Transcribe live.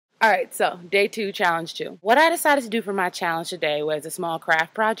Alright, so day 2, challenge 2. What I decided to do for my challenge today was a small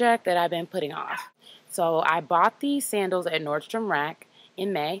craft project that I've been putting off. So I bought these sandals at Nordstrom Rack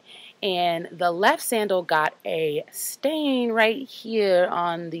in May, and the left sandal got a stain right here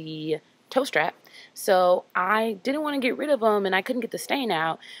on the toe strap. So I didn't want to get rid of them, and I couldn't get the stain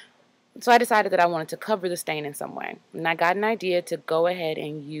out. So I decided that I wanted to cover the stain in some way. And I got an idea to go ahead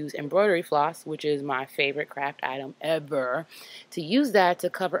and use embroidery floss, which is my favorite craft item ever, to use that to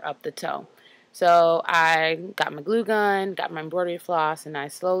cover up the toe. So I got my glue gun, got my embroidery floss, and I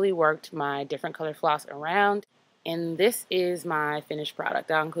slowly worked my different color floss around. And this is my finished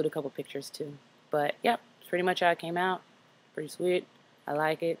product. I'll include a couple pictures too. But yep, it's pretty much how it came out. Pretty sweet. I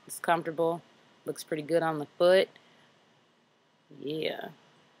like it. It's comfortable. Looks pretty good on the foot. Yeah.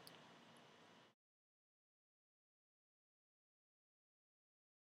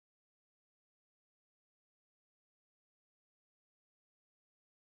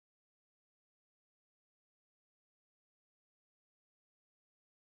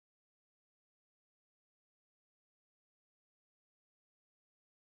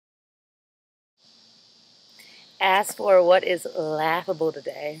 As for what is laughable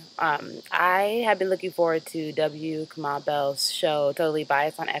today, I have been looking forward to W. Kamau Bell's show, Totally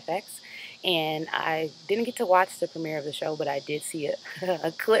Biased on FX, and I didn't get to watch the premiere of the show, but I did see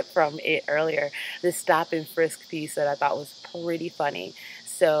a clip from it earlier, this Stop and Frisk piece that I thought was pretty funny.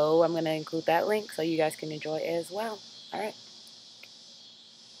 So I'm going to include that link so you guys can enjoy it as well. All right.